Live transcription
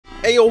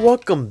Hey yo,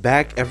 welcome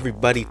back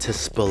everybody to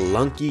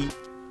Spelunky.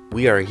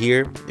 We are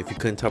here. If you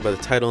couldn't tell by the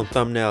title and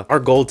thumbnail,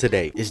 our goal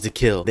today is to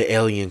kill the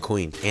alien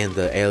queen and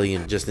the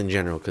alien just in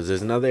general, because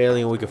there's another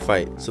alien we could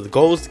fight. So the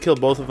goal is to kill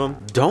both of them.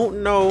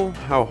 Don't know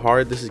how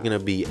hard this is gonna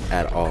be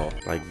at all.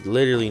 Like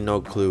literally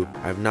no clue.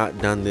 I've not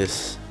done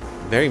this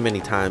very many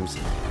times,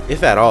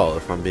 if at all,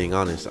 if I'm being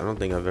honest. I don't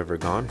think I've ever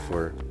gone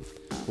for,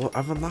 well,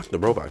 I've unlocked the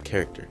robot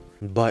character,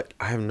 but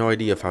I have no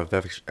idea if I've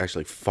ever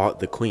actually fought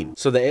the queen.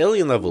 So the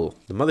alien level,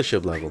 the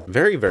mothership level,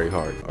 very, very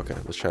hard. Okay,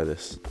 let's try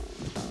this.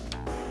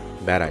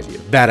 Bad idea.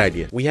 Bad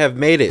idea. We have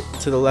made it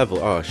to the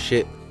level. Oh,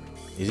 shit.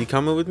 Is he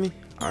coming with me?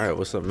 All right,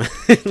 what's up, man?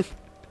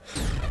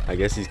 I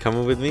guess he's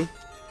coming with me.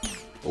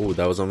 Oh,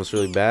 that was almost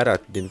really bad. I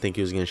didn't think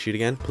he was going to shoot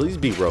again. Please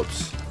be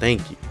ropes.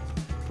 Thank you.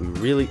 We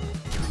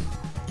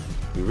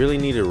really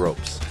needed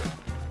ropes.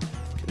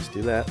 Okay, let's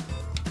do that.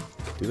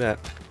 Do that.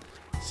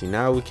 See,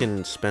 now we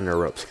can spend our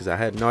ropes, because I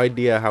had no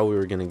idea how we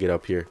were going to get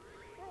up here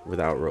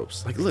without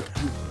ropes. Like, look,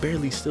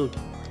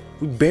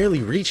 we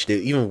barely reached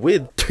it, even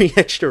with 3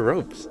 extra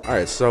ropes. All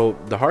right, so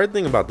the hard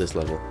thing about this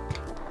level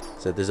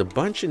is that there's a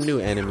bunch of new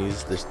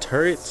enemies. There's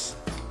turrets.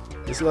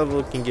 This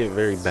level can get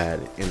very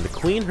bad, and the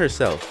queen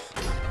herself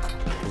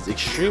is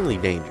extremely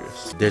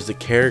dangerous. There's a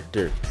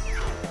character.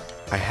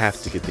 I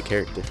have to get the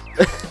character.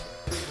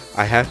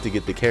 I have to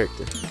get the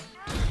character.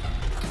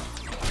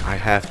 I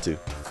have to.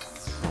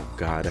 Oh,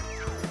 God.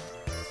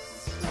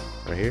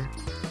 Right here?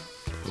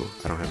 Ooh,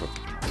 I don't have a...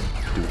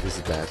 Dude, this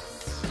is bad.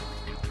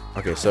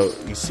 Okay, so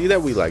you see that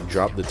we like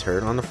drop the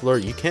turret on the floor?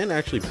 You can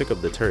actually pick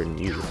up the turret and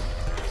use it.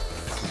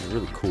 It's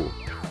really cool.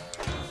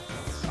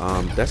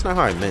 That's not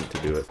how I meant to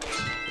do it.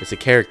 It's a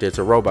character. It's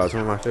a robot. It's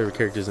one of my favorite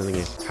characters in the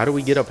game. How do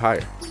we get up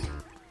higher?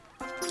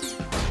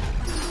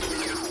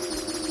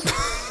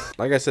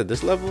 Like I said,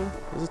 this level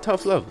is a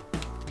tough level.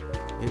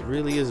 It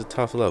really is a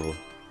tough level.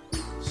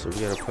 So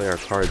we gotta play our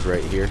cards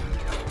right here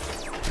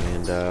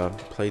and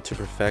play to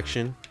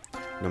perfection.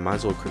 And I might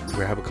as well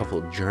grab a couple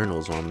of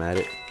journals while I'm at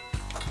it.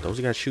 Those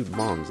guys shoot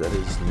bombs. That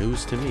is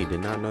news to me. Did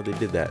not know they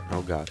did that.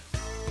 Oh God.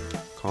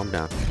 Calm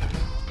down.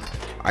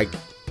 I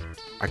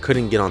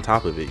couldn't get on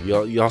top of it.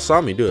 Y'all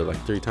saw me do it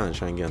like 3 times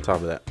trying to get on top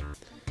of that.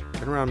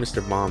 Turn around,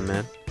 Mr. Bomb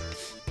Man.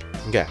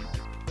 Okay.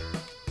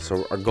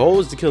 So our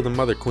goal is to kill the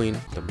mother queen.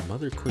 The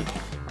mother queen.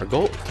 Our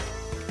goal.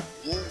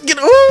 Get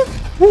oh!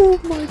 Oh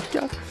my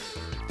God.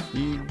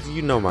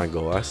 You know my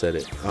goal. I said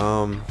it.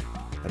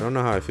 I don't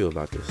know how I feel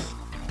about this.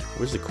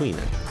 Where's the queen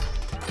at?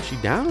 Is she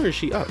down or is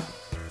she up?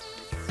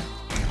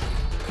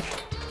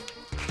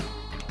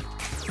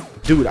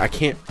 Dude, I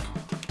can't.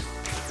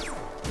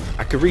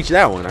 I could reach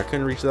that one. I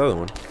couldn't reach the other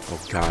one.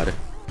 Oh God.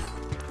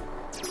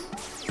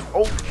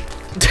 Oh.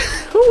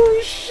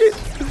 Oh shit.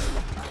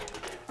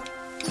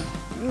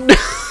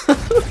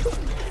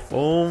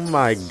 Oh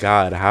my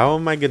God. How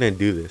am I gonna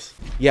do this?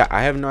 Yeah,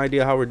 I have no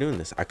idea how we're doing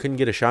this. I couldn't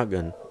get a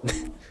shotgun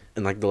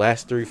in like the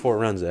last 3-4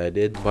 runs that I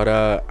did.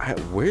 But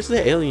where's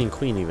the alien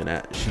queen even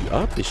at? Is she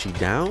up? Is she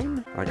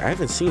down? Like, I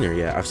haven't seen her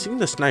yet. I've seen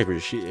the sniper.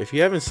 If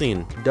you haven't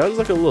seen, does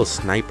like a little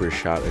sniper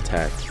shot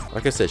attack.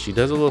 Like I said, she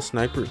does a little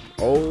sniper.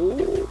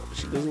 Oh,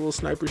 she does a little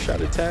sniper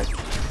shot attack,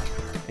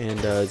 and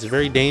it's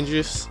very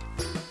dangerous.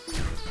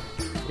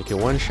 It can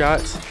one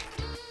shot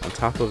on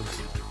top of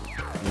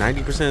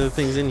 90% of the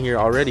things in here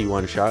already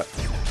one shot.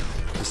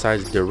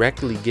 Besides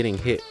directly getting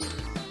hit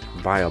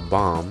by a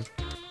bomb,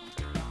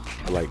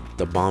 like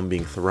the bomb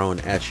being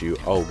thrown at you.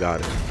 Oh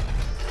God.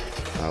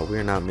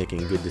 We're not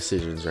making good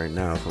decisions right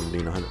now, if I'm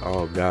being 100.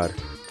 Oh God.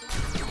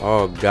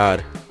 Oh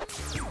God.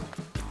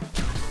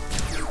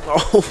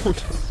 Oh no.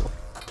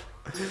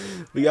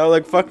 We got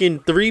like fucking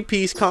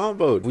 3-piece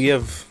comboed. We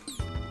have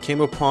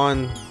came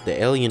upon the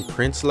alien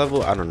prince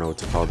level. I don't know what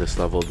to call this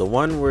level. The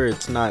one where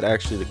it's not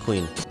actually the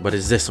queen, but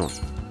it's this one.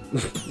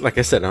 Like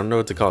I said, I don't know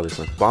what to call this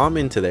one. Bomb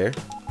into there.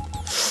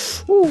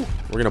 Woo.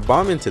 We're gonna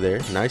bomb into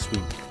there. Nice. We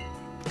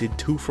did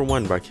 2 for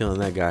 1 by killing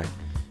that guy.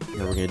 And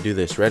then we're gonna do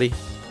this. Ready?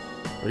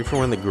 Ready for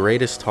one of the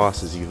greatest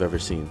tosses you've ever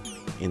seen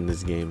in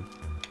this game.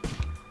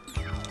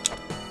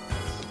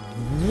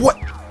 What?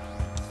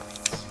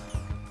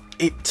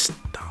 It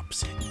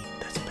stops it.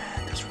 That's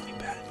bad. That's really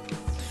bad.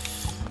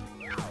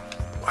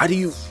 Why do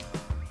you...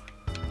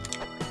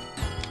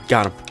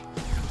 Got him.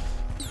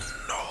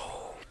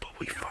 No, but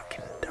we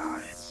fucking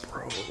died,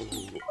 bro.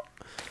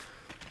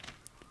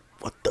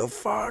 What the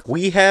fuck?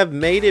 We have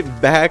made it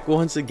back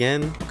once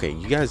again. Okay,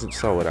 you guys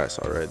saw what I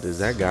saw, right? There's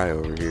that guy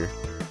over here.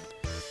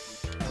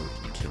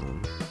 Kill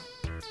him.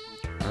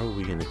 How are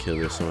we gonna kill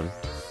this one?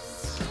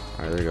 All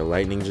right, there we go.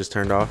 Lightning just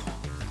turned off.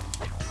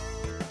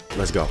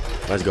 Let's go.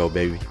 Let's go,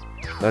 baby.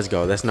 Let's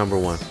go. That's number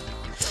 1.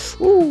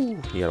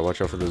 Woo! You gotta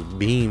watch out for those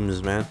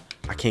beams, man.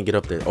 I can't get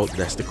up there. Oh,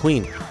 that's the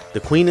queen. The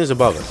queen is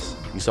above us.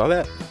 You saw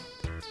that?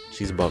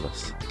 She's above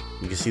us.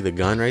 You can see the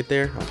gun right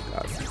there. Oh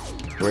God.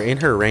 We're in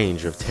her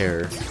range of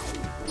terror.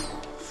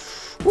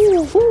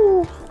 Woo,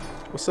 woo.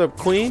 What's up,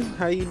 queen?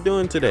 How you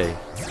doing today?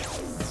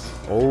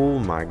 Oh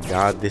my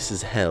God, this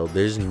is hell.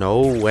 There's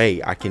no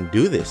way I can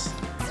do this.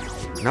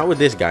 Not with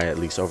this guy, at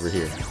least over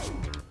here.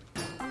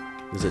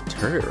 There's a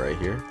turret right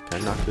here.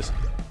 Can I knock this?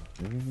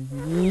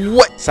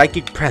 What?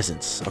 Psychic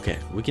presence. Okay,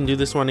 we can do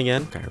this one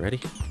again. Okay,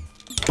 ready?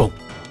 Boom.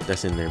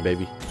 That's in there,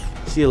 baby.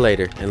 See you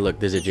later. And look,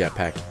 there's a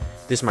jetpack.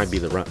 This might be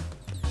the run.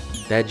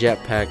 That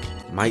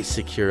jetpack might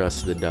secure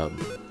us the dub,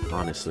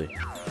 honestly.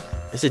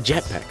 It's a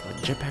jetpack. Like,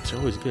 jetpacks are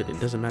always good. It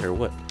doesn't matter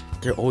what.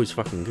 They're always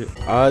fucking good.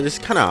 This is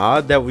kind of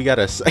odd that we got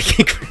a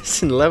psychic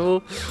presence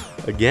level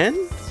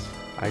again.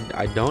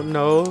 I don't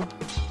know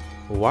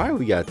why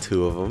we got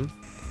 2 of them.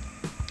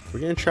 We're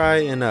gonna try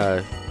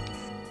and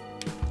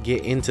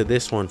get into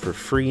this one for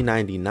free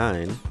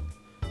 99.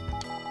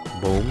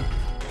 Boom.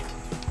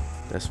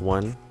 That's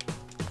one.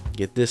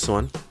 Get this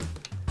one.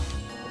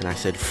 And I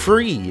said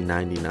free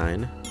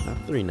 99, not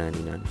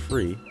 3.99.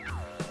 Free.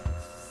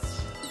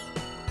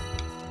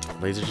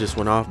 Laser just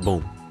went off.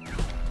 Boom.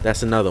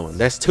 That's another one.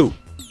 That's 2.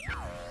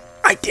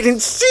 I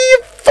didn't see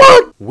it.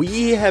 Fuck.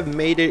 We have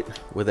made it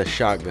with a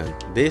shotgun.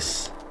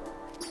 This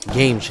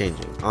game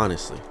changing.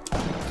 Honestly,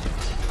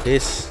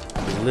 this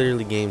is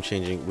literally game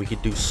changing. We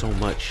could do so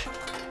much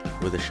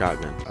with a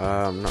shotgun.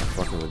 I'm not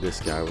fucking with this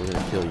guy. We're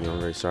gonna kill you. I'm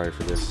very sorry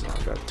for this.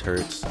 I got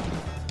turrets.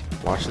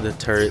 Watch the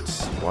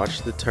turrets.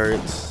 Watch the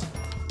turrets.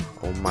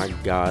 Oh my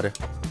god.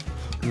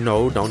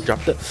 No, don't drop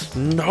the.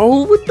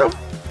 No, what the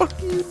fuck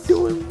are you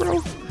doing,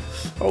 bro?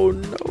 Oh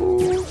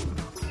no.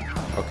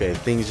 Okay,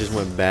 things just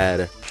went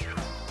bad.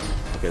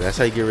 Okay, that's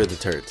how you get rid of the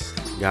turrets.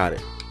 Got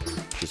it.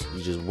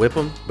 You just whip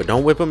them, but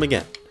don't whip them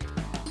again.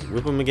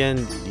 Whip them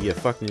again, you get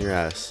fucked in your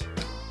ass.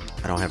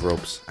 I don't have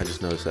ropes. I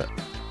just noticed that.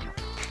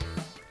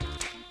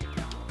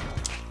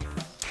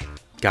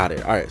 Got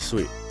it. All right,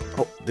 sweet.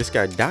 Oh, this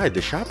guy died.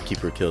 The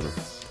shopkeeper killed him.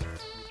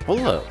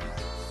 Hold up.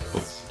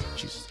 Oh,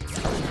 jeez.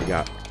 I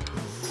forgot.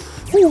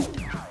 Woo.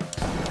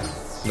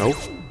 No.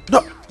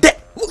 No.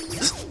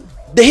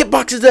 The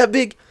hitbox is that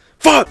big.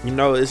 Fuck. You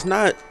know, it's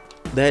not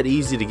that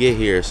easy to get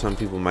here. Some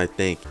people might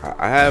think.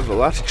 I have a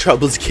lot of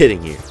troubles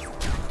getting here.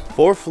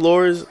 4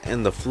 floors,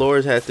 and the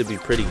floors have to be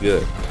pretty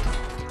good.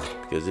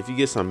 Because if you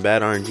get some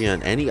bad RNG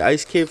on any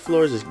ice cave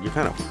floors, you're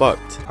kind of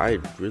fucked. I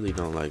really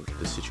don't like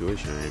the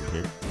situation right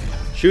here.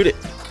 Shoot it.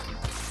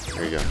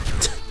 There you go.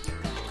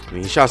 I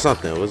mean, he shot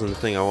something. It wasn't the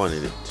thing I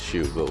wanted it to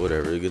shoot, but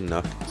whatever. Good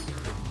enough.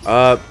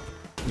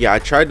 Yeah, I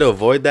tried to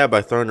avoid that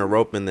by throwing a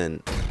rope and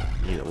then,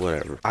 you know,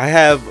 whatever. I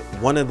have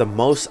one of the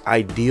most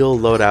ideal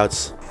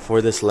loadouts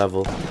for this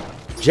level.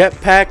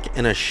 Jetpack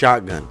and a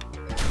shotgun.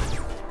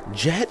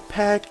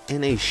 Jetpack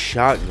and a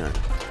shotgun.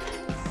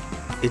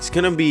 It's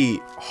gonna be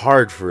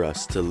hard for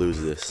us to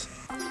lose this.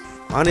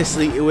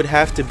 Honestly, it would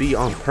have to be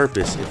on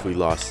purpose if we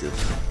lost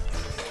this.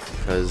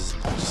 Because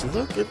just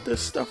look at the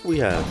stuff we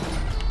have.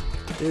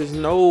 There's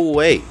no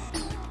way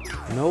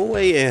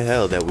in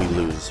hell that we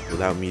lose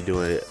without me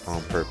doing it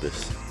on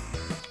purpose.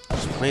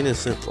 Just plain and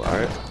simple,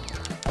 alright?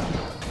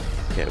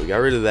 Okay, we got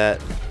rid of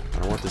that. I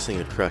don't want this thing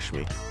to crush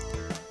me.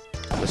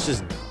 Let's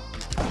just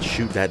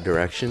shoot that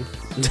direction.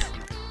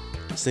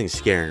 This thing's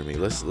scaring me.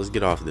 Let's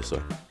get off this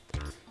way.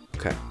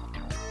 Okay.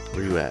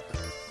 Where you at?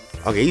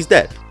 Okay, he's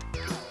dead.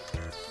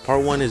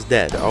 Part 1 is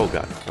dead. Oh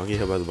god. Don't get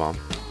hit by the bomb.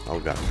 Oh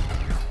god.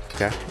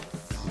 Okay.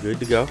 Good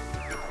to go.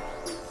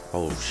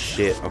 Oh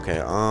shit.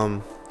 Okay,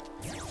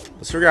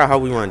 let's figure out how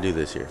we want to do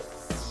this here.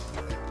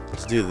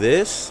 Let's do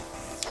this.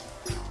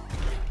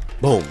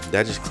 Boom.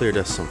 That just cleared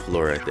us some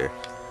floor right there.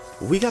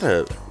 We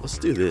gotta, let's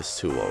do this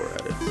too while we're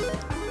at it.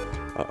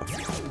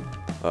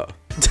 Uh-oh.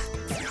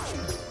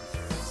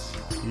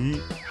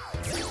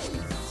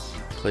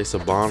 Place a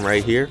bomb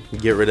right here.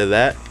 Get rid of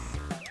that.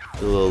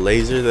 The little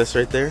laser that's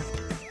right there.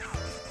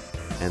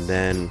 And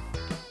then,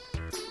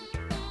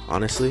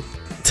 honestly,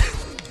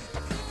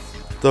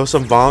 throw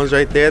some bombs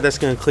right there. That's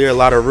gonna clear a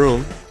lot of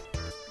room.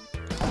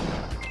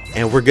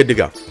 And we're good to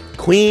go.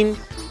 Queen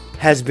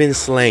has been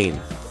slain.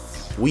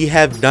 We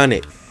have done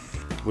it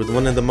with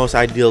one of the most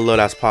ideal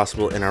loadouts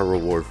possible, and our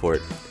reward for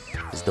it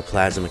is the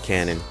plasma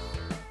cannon,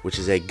 which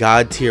is a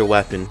god tier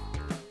weapon.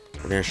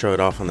 We're gonna show it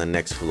off on the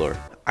next floor.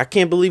 I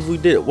can't believe we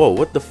did it. Whoa,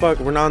 what the fuck?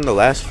 We're not on the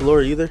last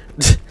floor either?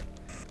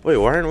 Wait,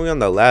 why aren't we on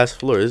the last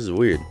floor? This is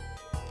weird.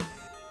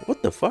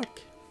 What the fuck?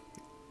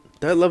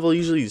 That level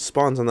usually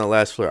spawns on the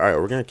last floor. Alright,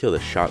 we're gonna kill the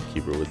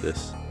shopkeeper with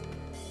this.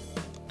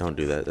 Don't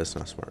do that. That's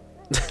not smart.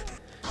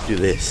 Do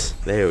this.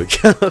 There we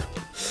go.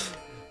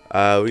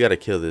 We gotta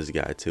kill this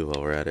guy too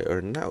while we're at it.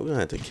 Or not, we don't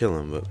have to kill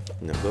him, but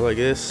you know, go like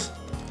this,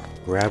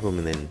 grab him,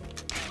 and then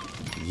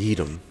yeet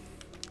him.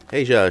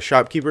 Hey,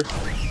 shopkeeper.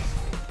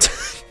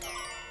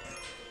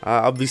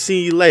 I'll be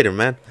seeing you later,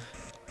 man.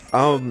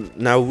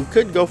 Now we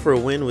could go for a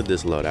win with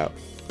this loadout.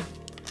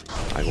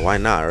 Like, why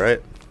not,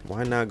 right?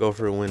 Why not go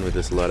for a win with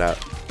this loadout?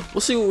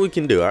 We'll see what we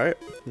can do, alright?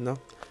 You know,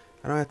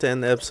 I don't have to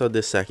end the episode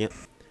this second.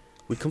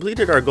 We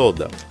completed our goal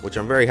though, which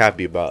I'm very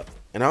happy about.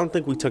 And I don't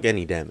think we took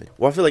any damage.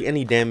 Well, I feel like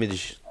any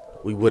damage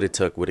we would have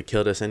took would have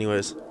killed us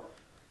anyways.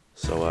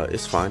 So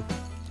it's fine.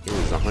 It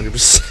was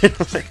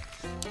 100%.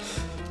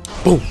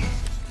 Boom.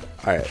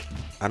 Alright.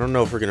 I don't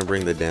know if we're gonna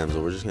bring the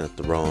damsel. We're just gonna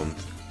throw him.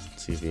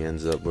 See if he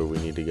ends up where we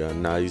need to go.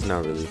 Nah, he's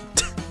not really.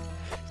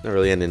 He's not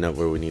really ending up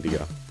where we need to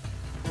go.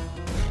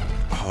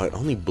 Oh, it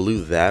only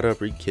blew that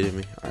up. Are you kidding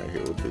me? Alright,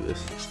 here, we'll do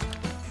this.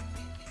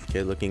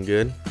 Okay, looking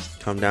good.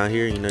 Come down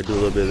here, you know, do a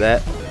little bit of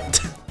that.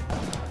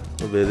 A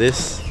little bit of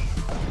this.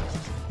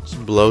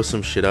 Just blow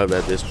some shit up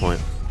at this point.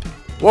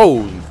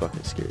 Whoa, you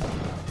fucking scared.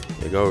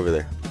 Yeah, go over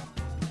there.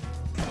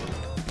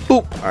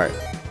 Boop. Alright.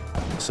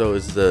 So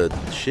is the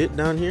shit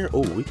down here?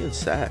 Oh, we can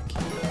sack.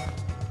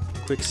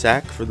 Quick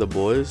sack for the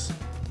boys.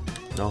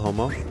 No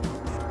homo.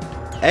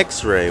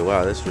 X-ray.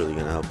 Wow, that's really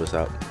gonna help us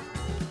out.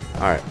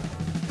 Alright.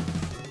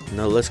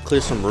 Now let's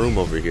clear some room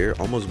over here.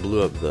 Almost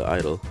blew up the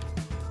idol.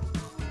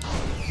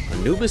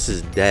 Anubis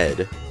is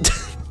dead.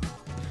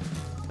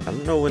 I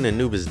don't know when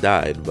Anubis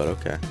died, but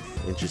okay.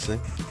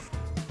 Interesting.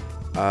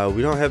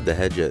 We don't have the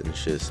head yet and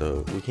shit,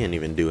 so we can't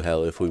even do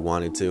hell if we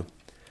wanted to.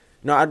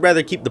 No, I'd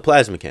rather keep the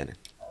plasma cannon.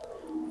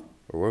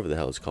 Or whatever the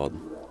hell it's called.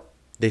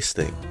 This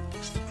thing.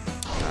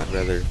 I'd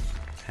rather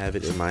have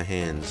it in my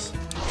hands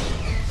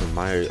for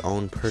my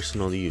own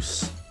personal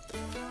use.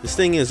 This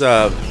thing is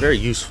very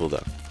useful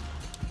though.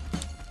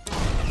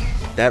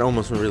 That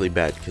almost went really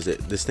bad because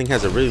this thing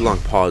has a really long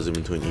pause in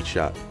between each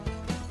shot.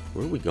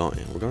 Where are we going?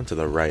 We're going to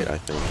the right, I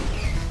think.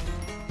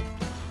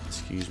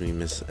 Excuse me,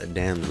 Miss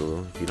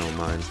Damsel, if you don't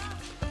mind.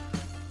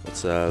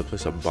 Let's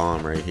place a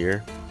bomb right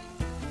here.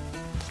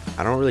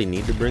 I don't really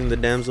need to bring the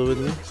damsel with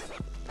me.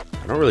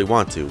 I don't really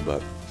want to,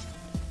 but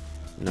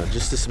you know,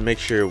 just to make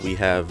sure we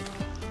have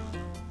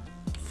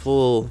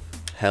full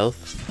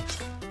health.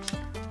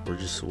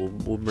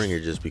 We'll bring her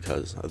just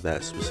because of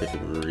that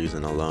specific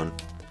reason alone.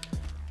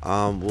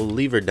 We'll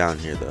leave her down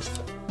here though.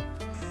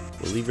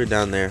 We'll leave her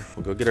down there.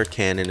 We'll go get our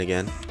cannon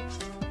again.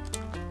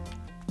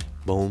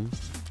 Boom.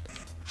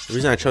 The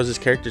reason I chose this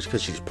character is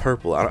because she's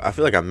purple. I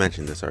feel like I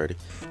mentioned this already.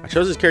 I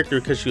chose this character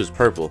because she was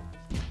purple.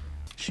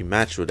 She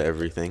matched with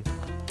everything.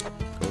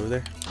 Go over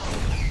there.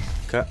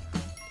 Cut.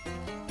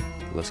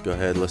 Let's go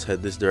ahead. Let's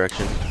head this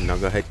direction. Now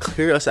go ahead.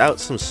 Clear us out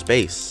some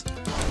space.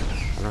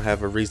 I don't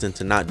have a reason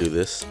to not do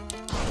this.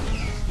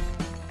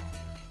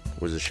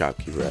 Where's the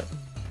shopkeeper at?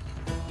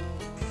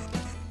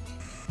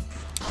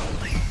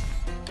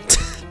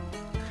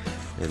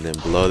 And then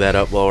blow that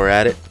up while we're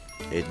at it.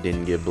 It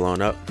didn't get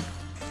blown up.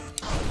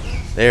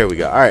 There we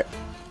go. Alright.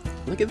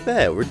 Look at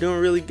that. We're doing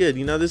really good.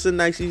 You know, this is a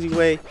nice, easy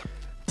way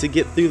to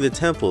get through the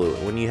temple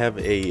when you have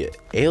a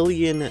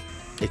alien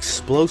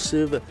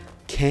explosive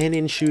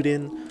cannon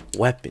shooting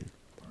weapon.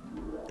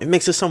 It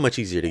makes it so much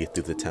easier to get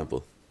through the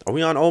temple. Are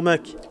we on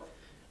Olmec?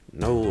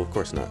 No, of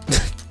course not.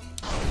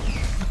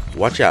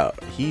 Watch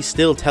out. He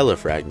still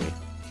telefragged me.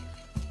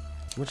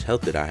 How much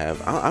health did I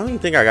have? I don't even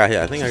think I got hit.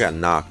 I think I got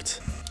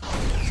knocked.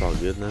 It's all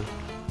good then.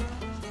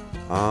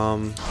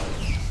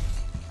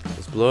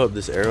 Let's blow up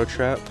this arrow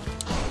trap.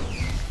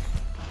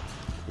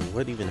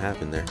 What even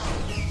happened there?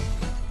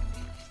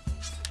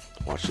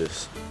 Watch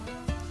this.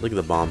 Look at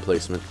the bomb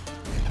placement.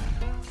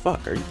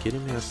 Fuck, are you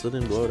kidding me? I still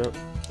didn't blow it up.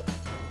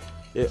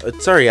 Yeah,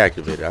 it's already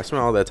activated. I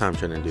spent all that time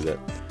trying to do that.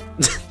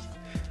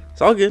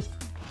 It's all good.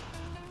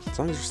 As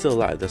long as we're still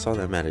alive, that's all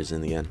that matters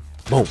in the end.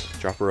 Boom!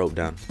 Drop a rope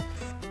down.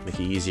 Make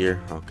it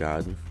easier. Oh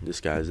god, this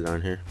guy's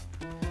down here.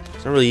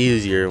 It's not really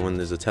easier when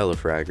there's a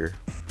telefragger.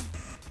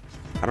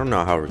 I don't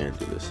know how we're gonna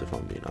do this, if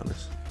I'm being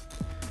honest.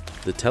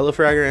 The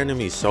telefragger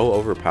enemy is so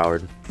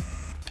overpowered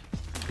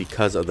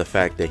because of the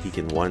fact that he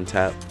can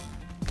one-tap.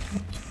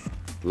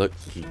 Look,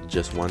 he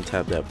just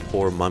one-tapped that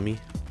poor mummy.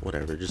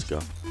 Whatever, just go.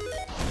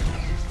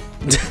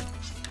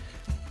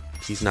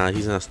 He's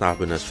not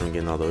stopping us from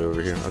getting all the way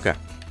over here. Okay.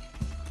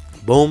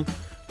 Boom.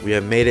 We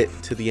have made it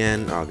to the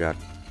end. Oh god.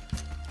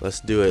 Let's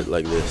do it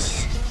like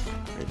this.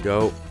 There we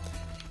go.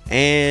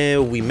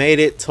 And we made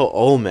it to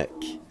Olmec.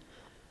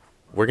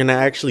 We're gonna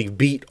actually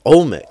beat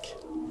Olmec.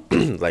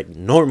 Like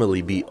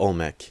normally beat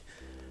Olmec.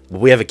 But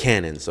we have a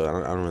cannon, so I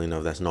don't really know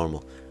if that's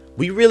normal.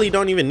 We really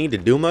don't even need to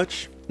do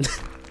much.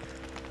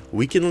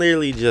 We can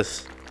literally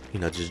just, you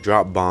know, just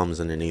drop bombs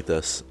underneath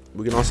us.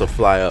 We can also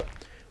fly up.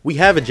 We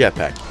have a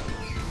jetpack.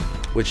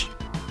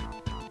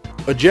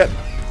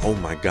 Oh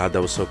my god,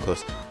 that was so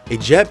close. A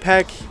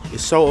jetpack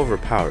is so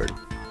overpowered.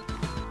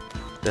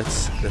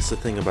 That's the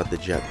thing about the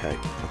jetpack.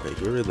 Okay,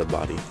 get rid of the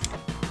body.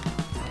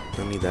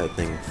 Don't need that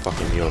thing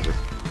fucking me over.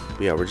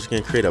 But yeah, we're just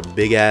gonna create a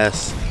big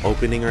ass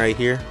opening right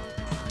here.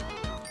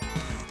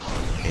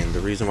 And the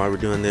reason why we're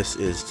doing this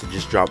is to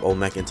just drop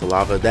Olmec into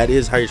lava. That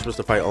is how you're supposed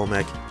to fight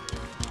Olmec.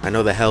 I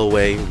know the hell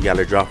way, you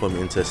gotta drop them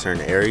into a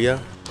certain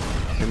area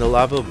in the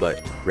lava,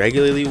 but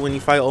regularly when you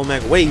fight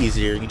Olmec, way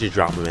easier, you just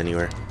drop them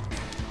anywhere.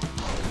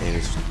 And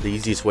it's the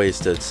easiest way is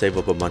to save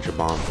up a bunch of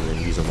bombs and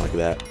then use them like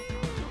that.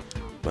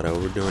 But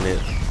we're doing it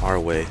our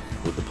way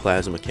with the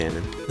plasma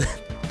cannon.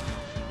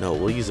 No,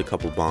 we'll use a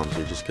couple bombs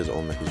here just because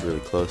Olmec is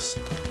really close.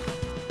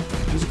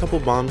 Use a couple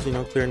bombs, you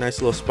know, clear a nice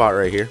little spot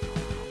right here.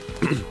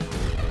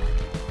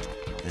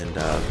 And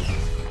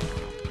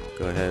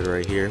go ahead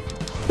right here.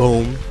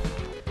 Boom.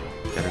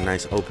 Got a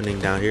nice opening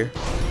down here.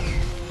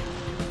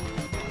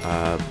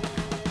 I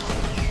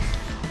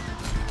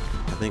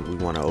think we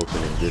want to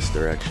open in this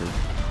direction.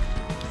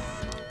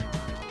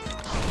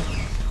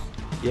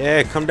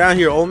 Yeah, come down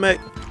here, Olmec.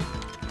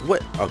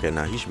 What? Okay,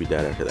 nah, he should be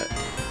dead after that.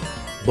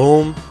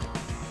 Boom.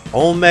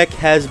 Olmec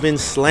has been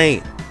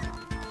slain.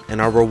 And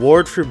our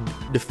reward for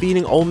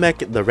defeating Olmec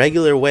the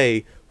regular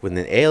way with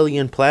an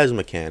alien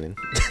plasma cannon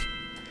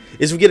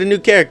is we get a new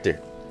character.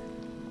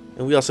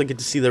 And we also get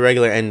to see the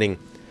regular ending,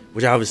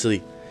 which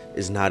obviously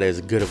is not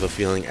as good of a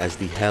feeling as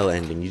the hell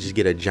ending. You just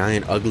get a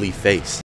giant ugly face.